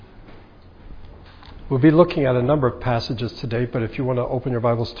We'll be looking at a number of passages today, but if you want to open your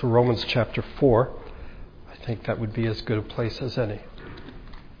Bibles to Romans chapter 4, I think that would be as good a place as any.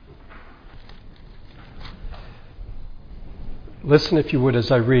 Listen, if you would, as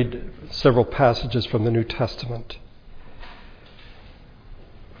I read several passages from the New Testament.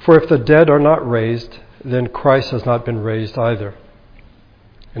 For if the dead are not raised, then Christ has not been raised either.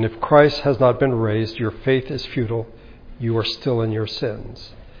 And if Christ has not been raised, your faith is futile, you are still in your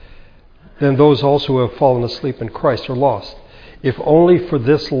sins. Then those also who have fallen asleep in Christ are lost. If only for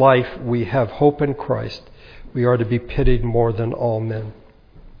this life we have hope in Christ, we are to be pitied more than all men.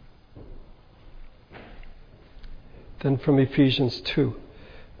 Then from Ephesians 2.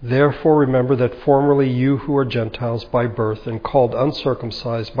 Therefore remember that formerly you who were Gentiles by birth and called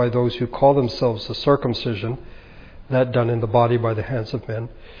uncircumcised by those who call themselves the circumcision, that done in the body by the hands of men,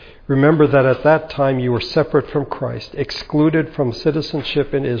 remember that at that time you were separate from Christ, excluded from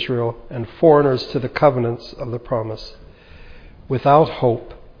citizenship in Israel, and foreigners to the covenants of the promise, without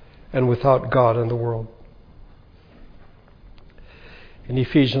hope and without God in the world. In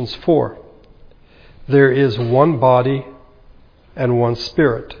Ephesians 4, there is one body and one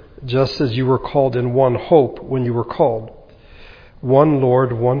Spirit, just as you were called in one hope when you were called. One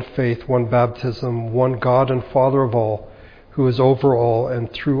Lord, one faith, one baptism, one God and Father of all, who is over all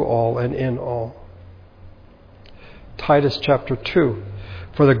and through all and in all. Titus chapter 2.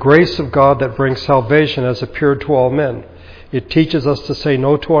 For the grace of God that brings salvation has appeared to all men. It teaches us to say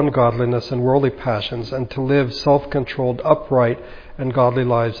no to ungodliness and worldly passions, and to live self-controlled, upright, and godly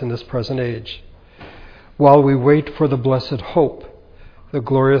lives in this present age, while we wait for the blessed hope, the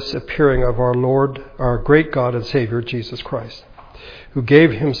glorious appearing of our Lord, our great God and Savior, Jesus Christ, who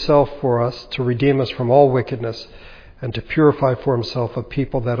gave himself for us to redeem us from all wickedness and to purify for himself a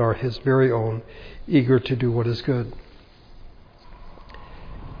people that are his very own, eager to do what is good.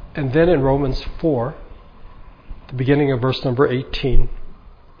 And then in Romans 4, the beginning of verse number 18,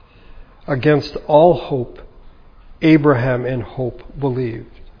 against all hope, Abraham in hope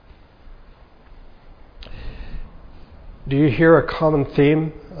believed. Do you hear a common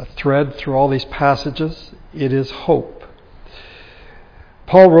theme, a thread through all these passages? It is hope.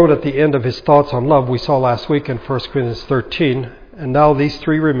 Paul wrote at the end of his thoughts on love, we saw last week in 1 Corinthians 13, and now these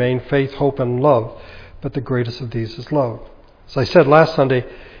three remain, faith, hope, and love, but the greatest of these is love. As I said last Sunday,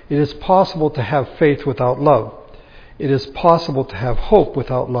 it is possible to have faith without love. It is possible to have hope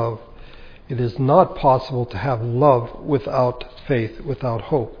without love. It is not possible to have love without faith, without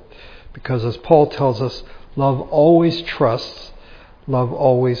hope. Because as Paul tells us, love always trusts, love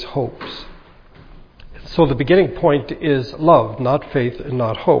always hopes. So the beginning point is love, not faith and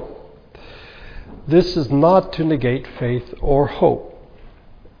not hope. This is not to negate faith or hope.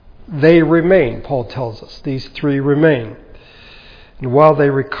 They remain, Paul tells us. These three remain. And while they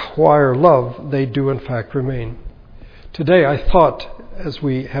require love, they do in fact remain. Today I thought, as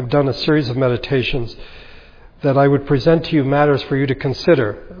we have done a series of meditations, that I would present to you matters for you to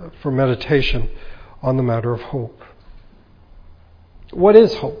consider for meditation on the matter of hope. What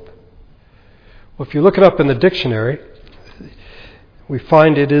is hope? Well, if you look it up in the dictionary, we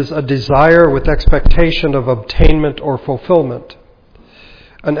find it is a desire with expectation of obtainment or fulfillment,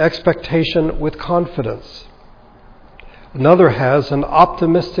 an expectation with confidence. Another has an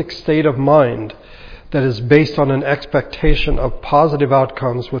optimistic state of mind that is based on an expectation of positive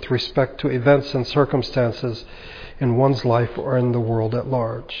outcomes with respect to events and circumstances in one's life or in the world at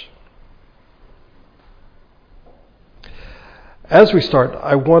large. As we start,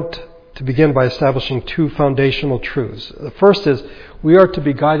 I want to begin by establishing two foundational truths. The first is we are to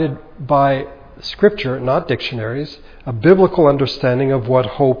be guided by Scripture, not dictionaries, a biblical understanding of what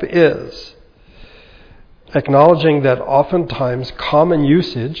hope is, acknowledging that oftentimes common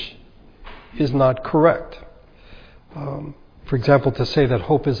usage is not correct. For example, to say that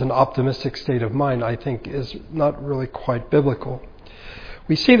hope is an optimistic state of mind, I think is not really quite biblical.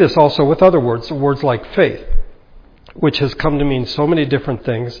 We see this also with other words like faith, which has come to mean so many different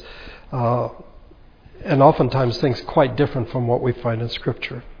things, and oftentimes things quite different from what we find in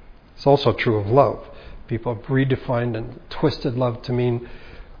Scripture. It's also true of love. People have redefined and twisted love to mean,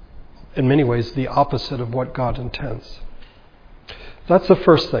 in many ways, the opposite of what God intends. That's the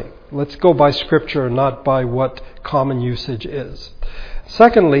first thing. Let's go by Scripture and not by what common usage is.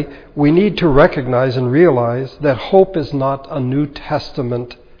 Secondly, we need to recognize and realize that hope is not a New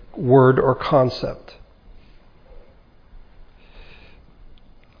Testament word or concept.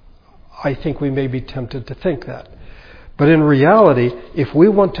 I think we may be tempted to think that. But in reality, if we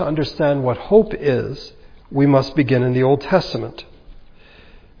want to understand what hope is, we must begin in the Old Testament.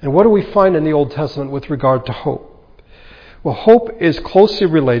 And what do we find in the Old Testament with regard to hope? Well, hope is closely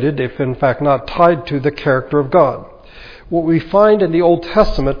related, if in fact not tied to, the character of God. What we find in the Old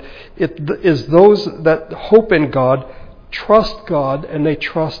Testament is those that hope in God trust God, and they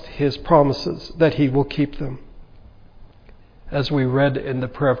trust His promises that He will keep them. As we read in the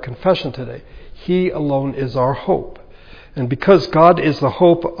prayer of confession today, He alone is our hope. And because God is the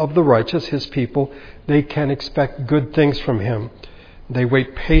hope of the righteous, His people, they can expect good things from Him. They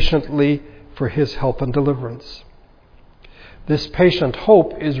wait patiently for His help and deliverance. This patient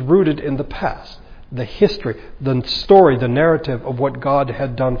hope is rooted in the past, the history, the story, the narrative of what God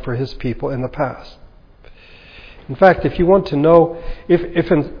had done for His people in the past. In fact, if you want to know if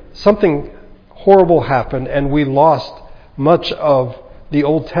something horrible happened and we lost much of the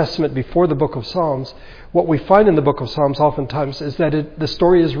Old Testament before the book of Psalms, what we find in the book of Psalms oftentimes is that the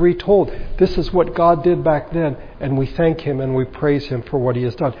story is retold. This is what God did back then, and we thank Him and we praise Him for what He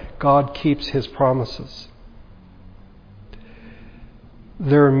has done. God keeps His promises.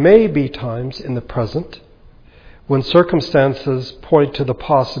 There may be times in the present when circumstances point to the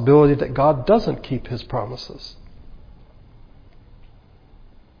possibility that God doesn't keep His promises.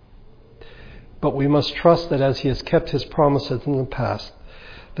 But we must trust that as He has kept His promises in the past,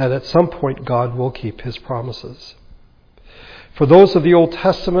 that at some point God will keep His promises. For those of the Old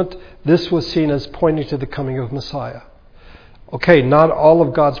Testament, this was seen as pointing to the coming of Messiah. Okay, not all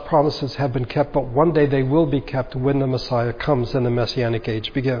of God's promises have been kept, but one day they will be kept when the Messiah comes and the Messianic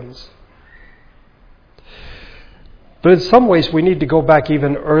age begins. But in some ways we need to go back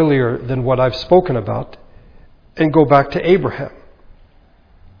even earlier than what I've spoken about and go back to Abraham.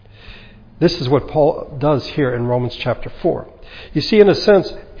 This is what Paul does here in Romans chapter 4. You see, in a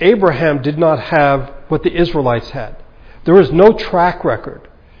sense, Abraham did not have what the Israelites had. There was no track record.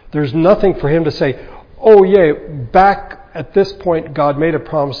 There's nothing for him to say, oh yeah, back at this point God made a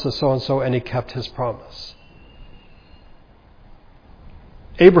promise to so-and-so and He kept His promise.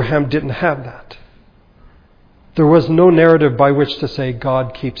 Abraham didn't have that. There was no narrative by which to say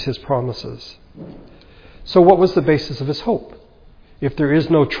God keeps His promises. So what was the basis of his hope? If there is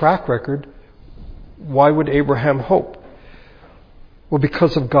no track record, why would Abraham hope? Well,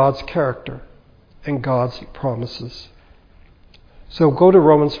 because of God's character and God's promises. So go to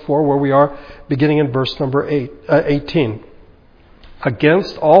Romans 4, where we are, beginning in verse number 18.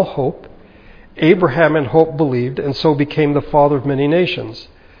 Against all hope, Abraham in hope believed, and so became the father of many nations.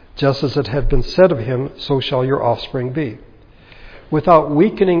 Just as it had been said of him, so shall your offspring be. Without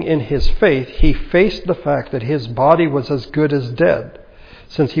weakening in his faith, he faced the fact that his body was as good as dead,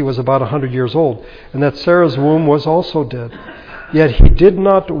 since he was about 100 years old, and that Sarah's womb was also dead. Yet he did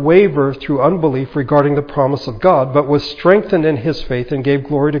not waver through unbelief regarding the promise of God, but was strengthened in his faith and gave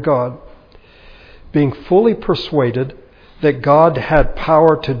glory to God, being fully persuaded that God had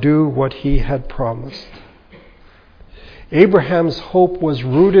power to do what He had promised. Abraham's hope was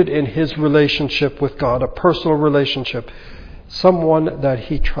rooted in his relationship with God, a personal relationship, someone that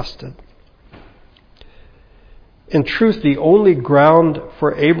he trusted. In truth, the only ground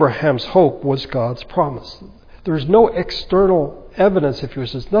for Abraham's hope was God's promise. There's no external evidence, if you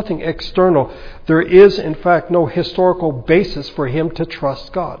wish. There's nothing external. There is, in fact, no historical basis for him to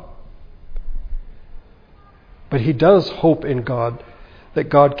trust God. But he does hope in God, that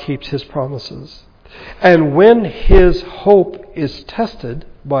God keeps His promises. And when his hope is tested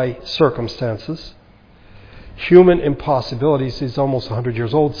by circumstances, human impossibilities, he's almost 100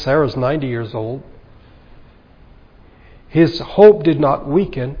 years old, Sarah's 90 years old, his hope did not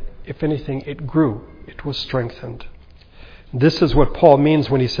weaken. If anything, it grew. It was strengthened. This is what Paul means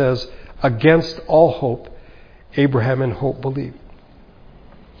when he says, against all hope, Abraham in hope believed.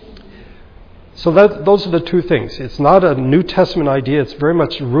 So those are the two things. It's not a New Testament idea. It's very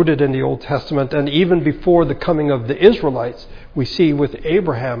much rooted in the Old Testament. And even before the coming of the Israelites, we see with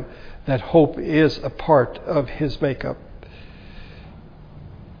Abraham that hope is a part of his makeup.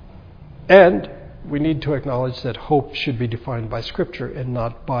 And we need to acknowledge that hope should be defined by Scripture and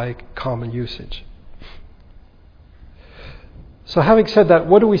not by common usage. So having said that,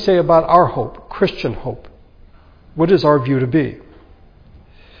 what do we say about our hope, Christian hope? What is our view to be?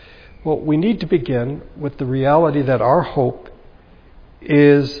 Well, we need to begin with the reality that our hope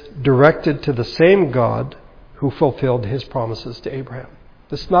is directed to the same God who fulfilled His promises to Abraham.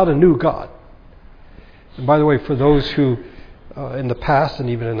 This is not a new God. And by the way, for those who in the past and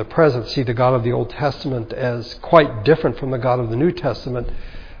even in the present see the God of the Old Testament as quite different from the God of the New Testament,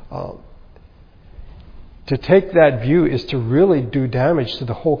 to take that view is to really do damage to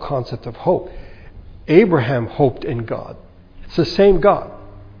the whole concept of hope. Abraham hoped in God. It's the same God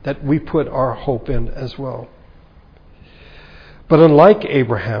that we put our hope in as well. But unlike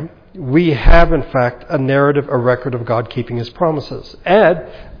Abraham, we have in fact a narrative, a record of God keeping His promises. And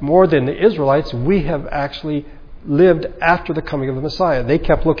more than the Israelites, we have actually lived after the coming of the Messiah. They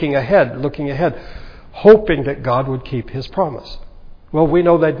kept looking ahead, hoping that God would keep His promise. Well, we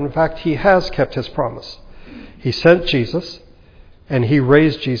know that in fact He has kept His promise. He sent Jesus, and He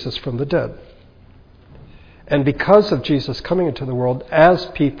raised Jesus from the dead. And because of Jesus coming into the world, as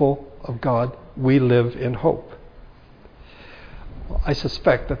people of God, we live in hope. I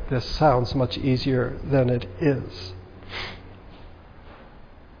suspect that this sounds much easier than it is.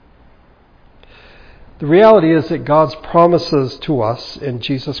 The reality is that God's promises to us in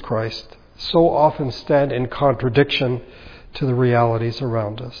Jesus Christ so often stand in contradiction to the realities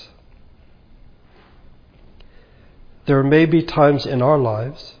around us. There may be times in our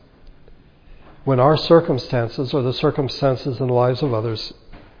lives when our circumstances or the circumstances in the lives of others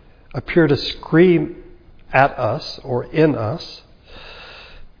appear to scream at us or in us,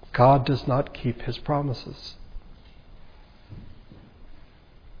 God does not keep His promises.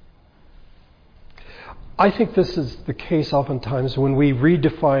 I think this is the case oftentimes when we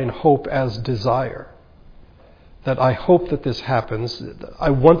redefine hope as desire. That I hope that this happens,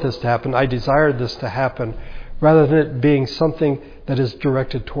 I want this to happen, I desire this to happen, rather than it being something that is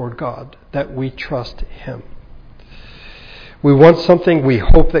directed toward God, that we trust Him. We want something, we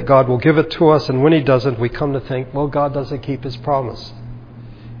hope that God will give it to us, and when He doesn't, we come to think, well, God doesn't keep His promise.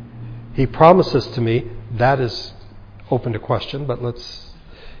 He promises to me, that is open to question, but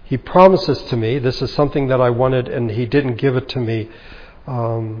He promises to me, this is something that I wanted and He didn't give it to me.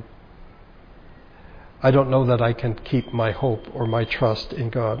 I don't know that I can keep my hope or my trust in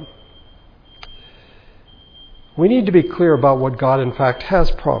God. We need to be clear about what God in fact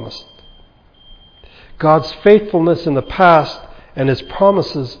has promised. God's faithfulness in the past and His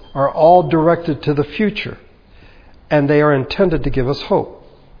promises are all directed to the future, and they are intended to give us hope.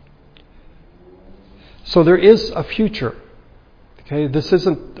 So there is a future. Okay,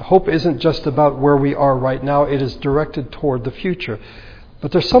 hope isn't just about where we are right now, it is directed toward the future.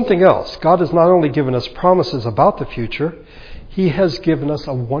 But there's something else. God has not only given us promises about the future, He has given us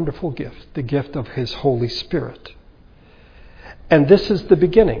a wonderful gift, the gift of His Holy Spirit. And this is the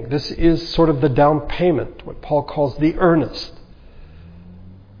beginning. This is sort of the down payment, what Paul calls the earnest,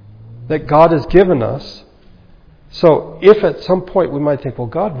 that God has given us. So if at some point we might think, well,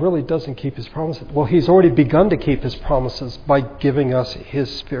 God really doesn't keep His promises. Well, He's already begun to keep His promises by giving us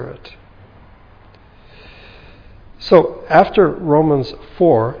His Spirit. So after Romans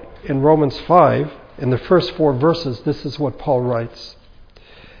 4, in Romans 5, in the first 4 verses, this is what Paul writes.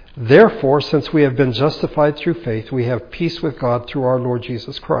 Therefore, since we have been justified through faith, we have peace with God through our Lord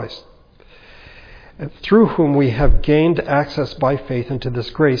Jesus Christ, through whom we have gained access by faith into this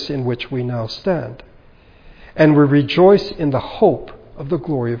grace in which we now stand. And we rejoice in the hope of the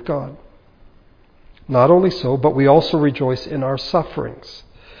glory of God. Not only so, but we also rejoice in our sufferings,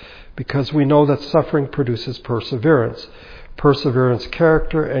 because we know that suffering produces perseverance. Perseverance,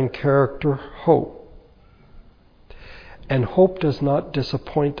 character, and character, hope. And hope does not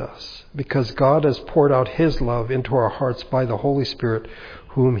disappoint us, because God has poured out His love into our hearts by the Holy Spirit,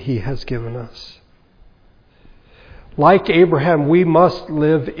 whom He has given us. Like Abraham, we must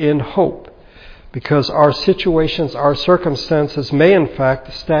live in hope, because our situations, our circumstances may in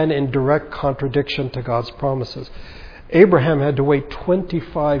fact stand in direct contradiction to God's promises. Abraham had to wait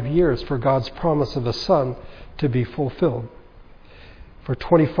 25 years for God's promise of a son to be fulfilled. For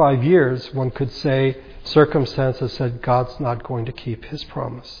 25 years, one could say, circumstances said God's not going to keep His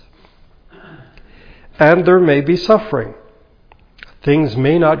promise. And there may be suffering. Things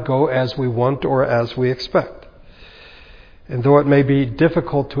may not go as we want or as we expect. And though it may be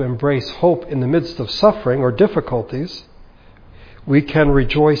difficult to embrace hope in the midst of suffering or difficulties, we can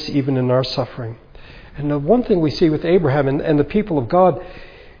rejoice even in our suffering. And the one thing we see with Abraham and the people of God,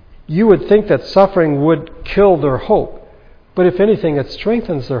 you would think that suffering would kill their hope. But if anything, it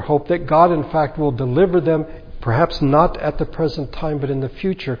strengthens their hope that God in fact will deliver them, perhaps not at the present time, but in the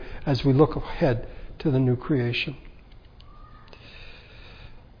future as we look ahead to the new creation.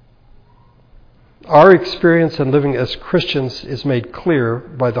 Our experience in living as Christians is made clear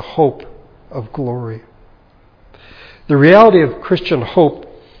by the hope of glory. The reality of Christian hope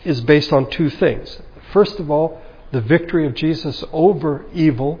is based on 2 things. First of all, the victory of Jesus over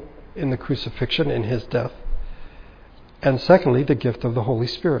evil in the crucifixion, in His death. And secondly, the gift of the Holy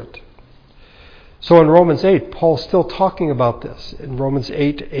Spirit. So in Romans 8, Paul's still talking about this. In Romans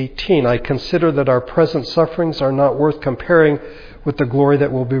 8:18, I consider that our present sufferings are not worth comparing with the glory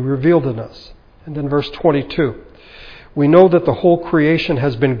that will be revealed in us. And then verse 22, we know that the whole creation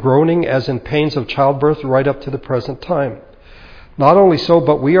has been groaning as in pains of childbirth right up to the present time. Not only so,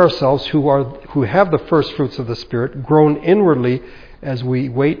 but we ourselves who have the first fruits of the Spirit, groan inwardly as we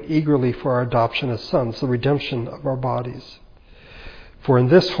wait eagerly for our adoption as sons, the redemption of our bodies. For in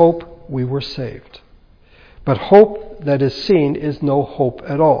this hope we were saved. But hope that is seen is no hope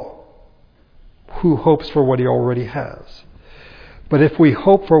at all. Who hopes for what he already has? But if we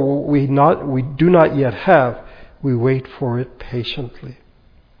hope for what we do not yet have, we wait for it patiently.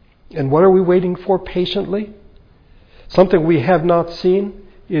 And what are we waiting for patiently? Something we have not seen.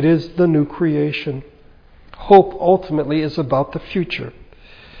 It is the new creation. Hope ultimately is about the future.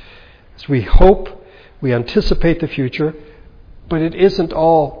 As we hope, we anticipate the future, but it isn't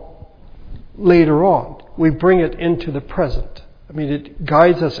all later on. We bring it into the present. It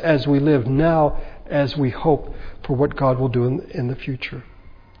guides us as we live now, as we hope for what God will do in the future.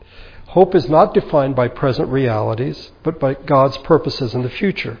 Hope is not defined by present realities, but by God's purposes in the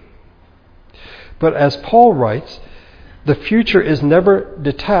future. But as Paul writes, the future is never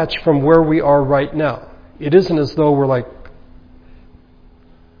detached from where we are right now. It isn't as though we're like,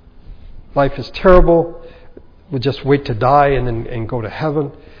 life is terrible, we'll just wait to die and go to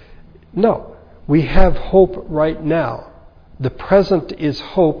heaven. No, we have hope right now. The present is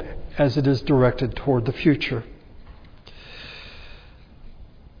hope as it is directed toward the future.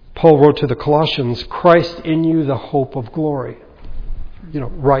 Paul wrote to the Colossians, Christ in you, the hope of glory.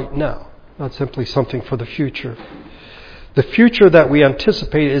 Right now, not simply something for the future. The future that we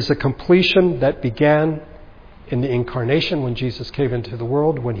anticipate is a completion that began in the incarnation when Jesus came into the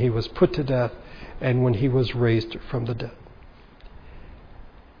world, when he was put to death, and when he was raised from the dead.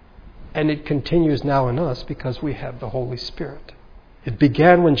 And it continues now in us because we have the Holy Spirit. It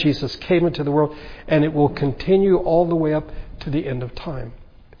began when Jesus came into the world, and it will continue all the way up to the end of time.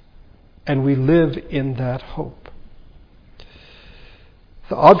 And we live in that hope.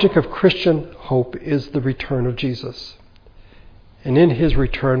 The object of Christian hope is the return of Jesus. And in his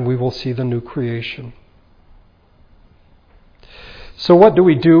return, we will see the new creation. So what do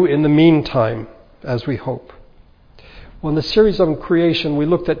we do in the meantime as we hope? Well, in the series on creation, we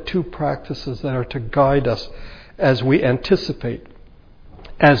looked at two practices that are to guide us as we anticipate,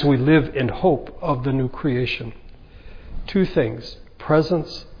 as we live in hope of the new creation. Two things,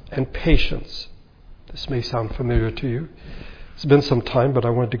 presence and patience. This may sound familiar to you. It's been some time, but I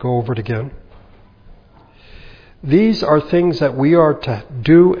wanted to go over it again. These are things that we are to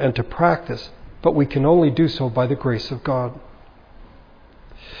do and to practice, but we can only do so by the grace of God.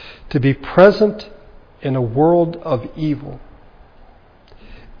 To be present in a world of evil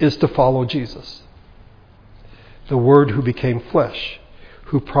is to follow Jesus, the Word who became flesh,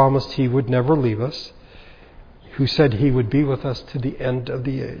 who promised he would never leave us, who said he would be with us to the end of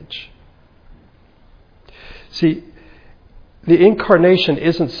the age. See, the incarnation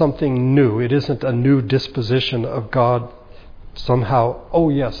isn't something new. It isn't a new disposition of God somehow. Oh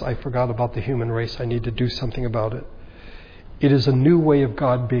yes, I forgot about the human race. I need to do something about it. It is a new way of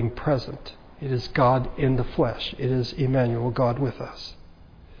God being present. It is God in the flesh. It is Emmanuel, God with us.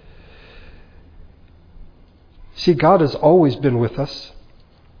 See, God has always been with us.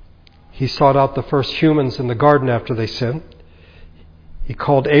 He sought out the first humans in the garden after they sinned. He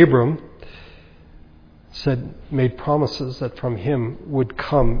called Abram, made promises that from him would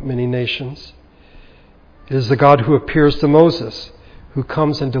come many nations. It is the God who appears to Moses, who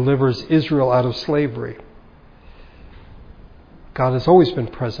comes and delivers Israel out of slavery. God has always been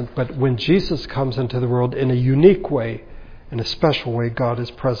present, but when Jesus comes into the world in a unique way, in a special way, God is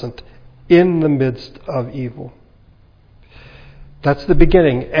present in the midst of evil. That's the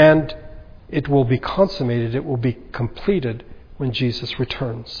beginning, and it will be consummated, it will be completed when Jesus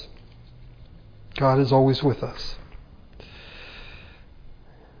returns. God is always with us.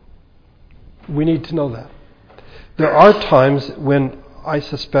 We need to know that. There are times when I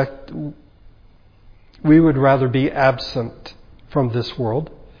suspect we would rather be absent from this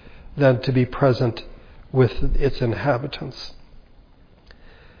world than to be present with its inhabitants.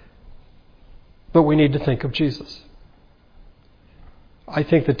 But we need to think of Jesus. I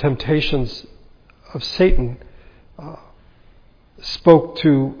think the temptations of Satan spoke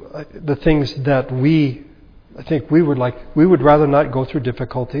to the things that we would rather not go through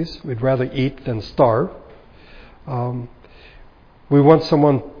difficulties. We'd rather eat than starve. We want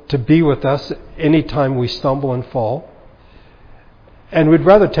someone to be with us anytime we stumble and fall. And we'd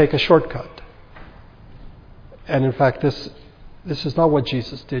rather take a shortcut. And in fact, this is not what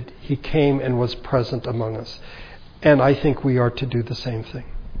Jesus did. He came and was present among us. And I think we are to do the same thing.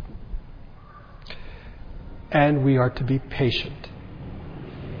 And we are to be patient.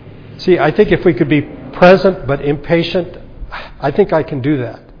 See, I think if we could be present but impatient, I think I can do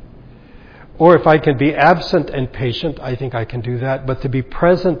that. Or if I can be absent and patient, I think I can do that. But to be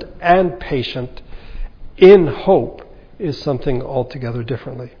present and patient in hope is something altogether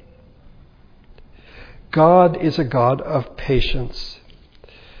differently. God is a God of patience.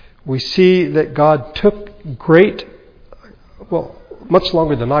 We see that God took much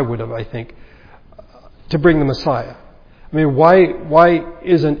longer than I would have, I think, to bring the Messiah. I mean, why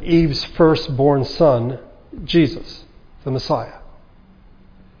isn't Eve's firstborn son Jesus, the Messiah?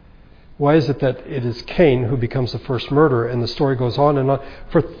 Why is it that it is Cain who becomes the first murderer? And the story goes on and on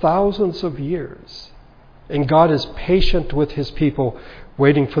for thousands of years. And God is patient with his people,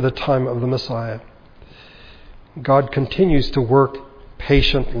 waiting for the time of the Messiah. God continues to work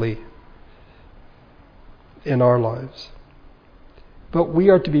patiently in our lives. But we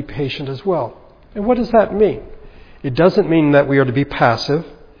are to be patient as well. And what does that mean? It doesn't mean that we are to be passive.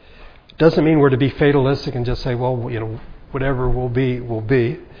 It doesn't mean we're to be fatalistic and just say, well, whatever will be, will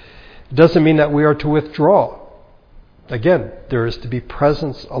be. It doesn't mean that we are to withdraw. Again, there is to be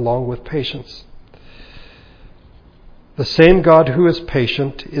presence along with patience. The same God who is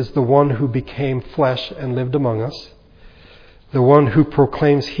patient is the one who became flesh and lived among us, the one who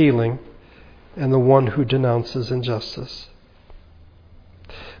proclaims healing, and the one who denounces injustice.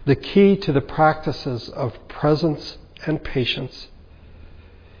 The key to the practices of presence and patience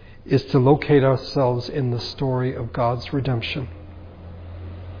is to locate ourselves in the story of God's redemption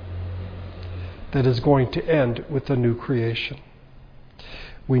that is going to end with the new creation.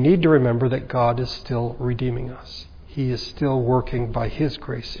 We need to remember that God is still redeeming us. He is still working by his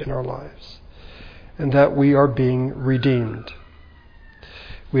grace in our lives, and that we are being redeemed.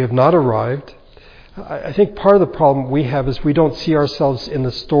 We have not arrived. I think part of the problem we have is we don't see ourselves in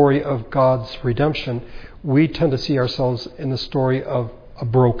the story of God's redemption. We tend to see ourselves in the story of a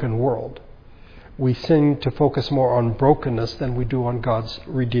broken world. We seem to focus more on brokenness than we do on God's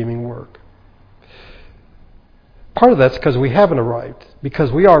redeeming work. Part of that's because we haven't arrived,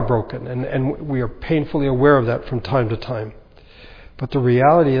 because we are broken, and we are painfully aware of that from time to time. But the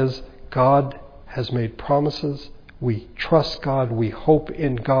reality is God has made promises. We trust God. We hope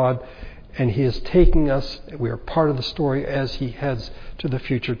in God. And he is taking us, we are part of the story as he heads to the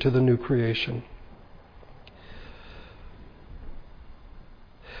future, to the new creation.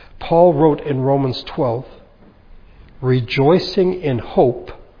 Paul wrote in Romans 12, rejoicing in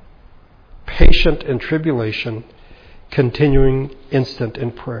hope, patient in tribulation, continuing instant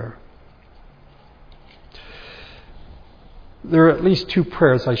in prayer. There are at least two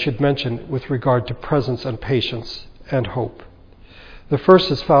prayers I should mention with regard to presence and patience and hope. The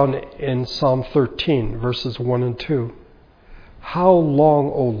first is found in Psalm 13, verses 1 and 2. How long,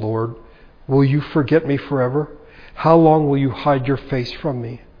 O Lord, will you forget me forever? How long will you hide your face from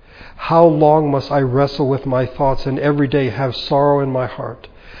me? How long must I wrestle with my thoughts and every day have sorrow in my heart?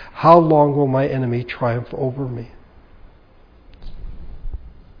 How long will my enemy triumph over me?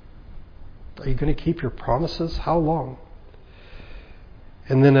 Are you going to keep your promises? How long?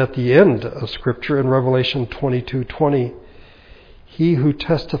 And then at the end of Scripture in Revelation 22:20, he who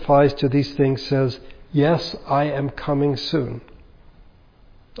testifies to these things says, yes, I am coming soon.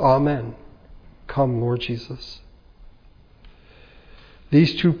 Amen. Come, Lord Jesus.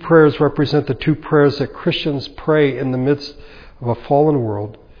 These two prayers represent the two prayers that Christians pray in the midst of a fallen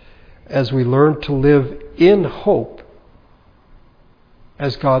world as we learn to live in hope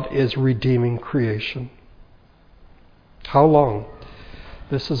as God is redeeming creation. How long?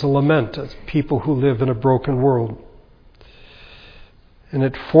 This is a lament as people who live in a broken world. And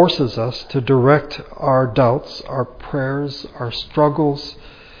it forces us to direct our doubts, our prayers, our struggles,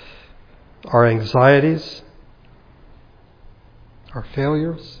 our anxieties, our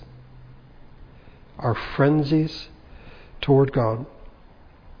failures, our frenzies toward God.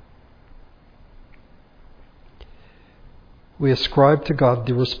 We ascribe to God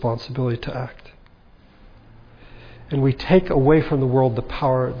the responsibility to act. And we take away from the world the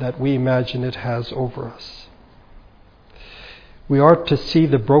power that we imagine it has over us. We are to see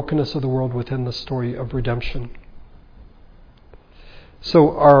the brokenness of the world within the story of redemption.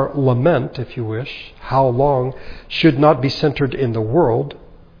 So our lament, if you wish, how long, should not be centered in the world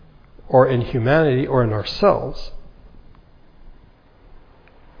or in humanity or in ourselves,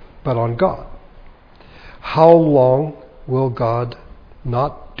 but on God. How long will God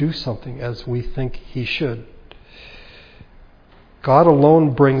not do something as we think he should? God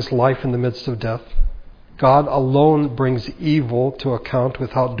alone brings life in the midst of death. God alone brings evil to account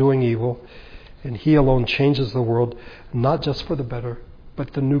without doing evil. And he alone changes the world, not just for the better,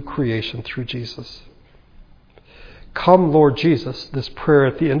 but the new creation through Jesus. Come, Lord Jesus, this prayer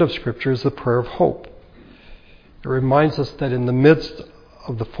at the end of Scripture is the prayer of hope. It reminds us that in the midst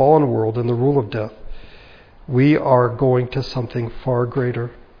of the fallen world and the rule of death, we are going to something far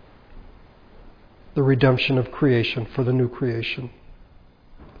greater. The redemption of creation for the new creation.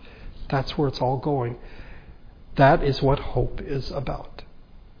 That's where it's all going. That is what hope is about.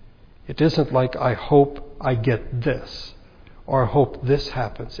 It isn't like, I hope I get this, or I hope this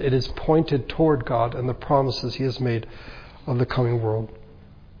happens. It is pointed toward God and the promises He has made of the coming world.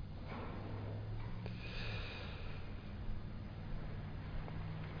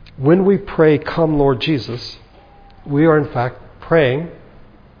 When we pray, "Come, Lord Jesus," we are in fact praying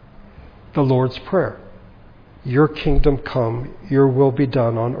the Lord's Prayer. Your kingdom come, your will be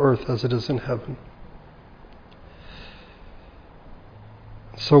done on earth as it is in heaven.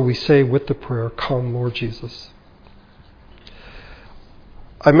 So we say with the prayer, "Come, Lord Jesus."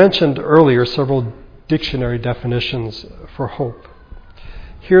 I mentioned earlier several dictionary definitions for hope.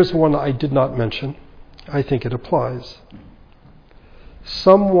 Here's one I did not mention. I think it applies.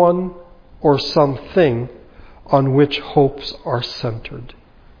 Someone or something on which hopes are centered.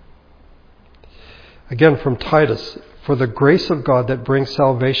 Again from Titus, "For the grace of God that brings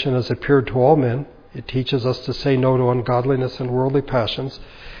salvation has appeared to all men. It teaches us to say no to ungodliness and worldly passions,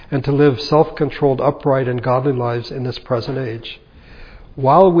 and to live self-controlled, upright, and godly lives in this present age,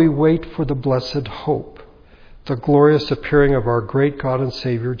 while we wait for the blessed hope, the glorious appearing of our great God and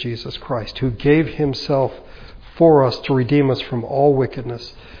Savior, Jesus Christ, who gave Himself for us to redeem us from all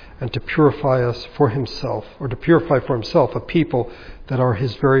wickedness and to purify us for Himself, or to purify for Himself a people that are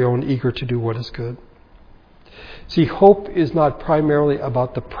His very own, eager to do what is good." See, hope is not primarily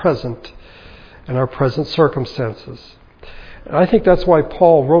about the present and our present circumstances. And I think that's why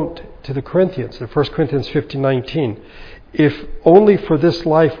Paul wrote to the Corinthians in 1 Corinthians 15:19, "If only for this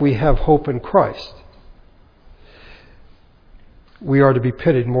life we have hope in Christ, we are to be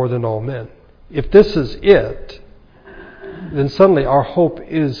pitied more than all men." If this is it, then suddenly our hope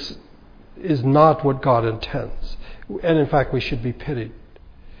is not what God intends. And in fact, we should be pitied.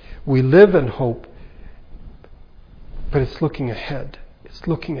 We live in hope, but it's looking ahead. It's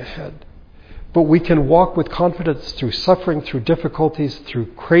looking ahead. But we can walk with confidence through suffering, through difficulties, through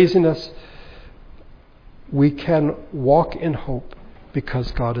craziness. We can walk in hope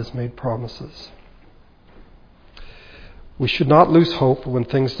because God has made promises. We should not lose hope when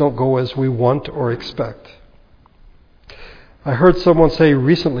things don't go as we want or expect. I heard someone say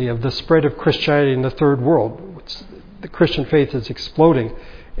recently of the spread of Christianity in the third world. The Christian faith is exploding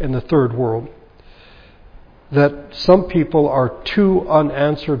in the third world. That some people are 2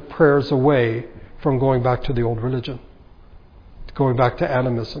 unanswered prayers away from going back to the old religion, going back to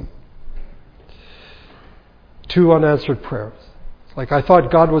animism. 2 unanswered prayers. Like, I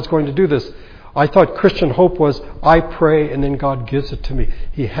thought God was going to do this. I thought Christian hope was, I pray and then God gives it to me.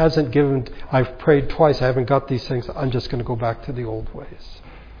 He hasn't given, I've prayed twice, I haven't got these things, I'm just going to go back to the old ways.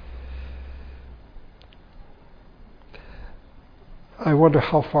 I wonder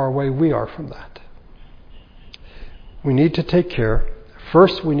how far away we are from that. We need to take care.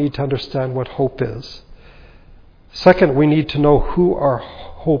 First, we need to understand what hope is. Second, we need to know who our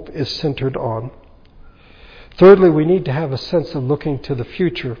hope is centered on. Thirdly, we need to have a sense of looking to the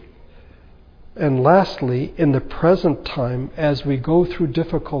future. And lastly, in the present time, as we go through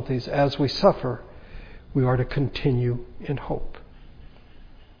difficulties, as we suffer, we are to continue in hope.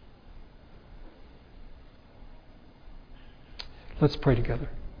 Let's pray together.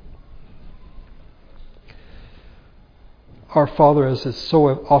 Our Father, as is so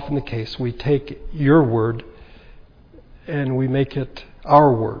often the case, we take your word and we make it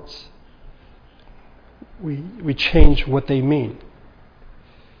our words. We change what they mean.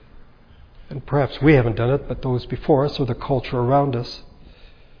 And perhaps we haven't done it, but those before us or the culture around us.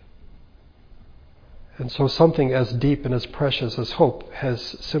 And so something as deep and as precious as hope has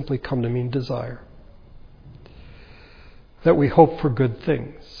simply come to mean desire. That we hope for good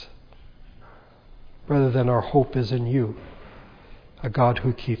things, rather than our hope is in you, a God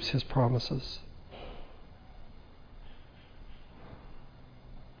who keeps His promises.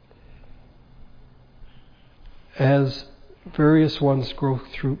 As various ones go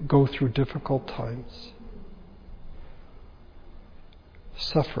through difficult times,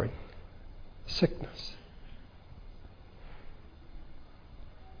 suffering, sickness,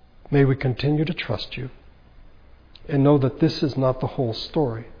 may we continue to trust you and know that this is not the whole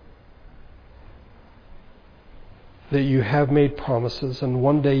story. That you have made promises and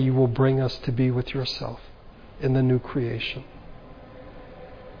one day you will bring us to be with yourself in the new creation.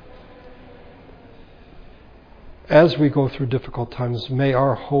 As we go through difficult times, may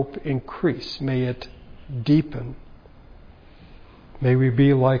our hope increase. May it deepen. May we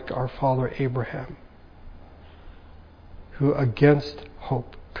be like our father Abraham, who against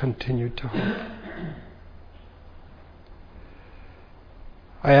hope continued to hope.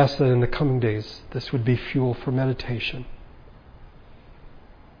 I ask that in the coming days, this would be fuel for meditation.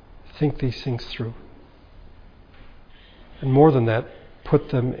 Think these things through. And more than that,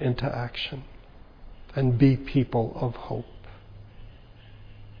 put them into action and be people of hope.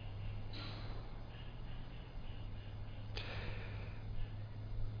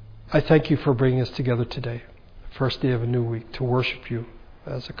 I thank you for bringing us together today, the first day of a new week, to worship you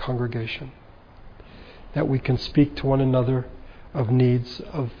as a congregation. That we can speak to one another of needs,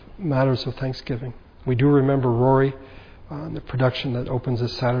 of matters of thanksgiving. We do remember Rory in the production that opens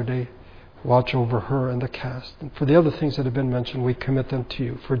this Saturday. Watch over her and the cast. And for the other things that have been mentioned, we commit them to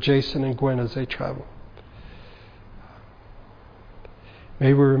you. For Jason and Gwen as they travel.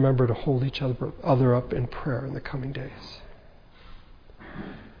 May we remember to hold each other up in prayer in the coming days.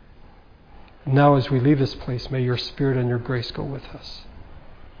 Now as we leave this place, may your Spirit and your grace go with us.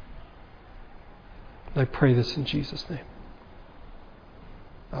 I pray this in Jesus' name.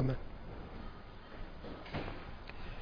 Amen.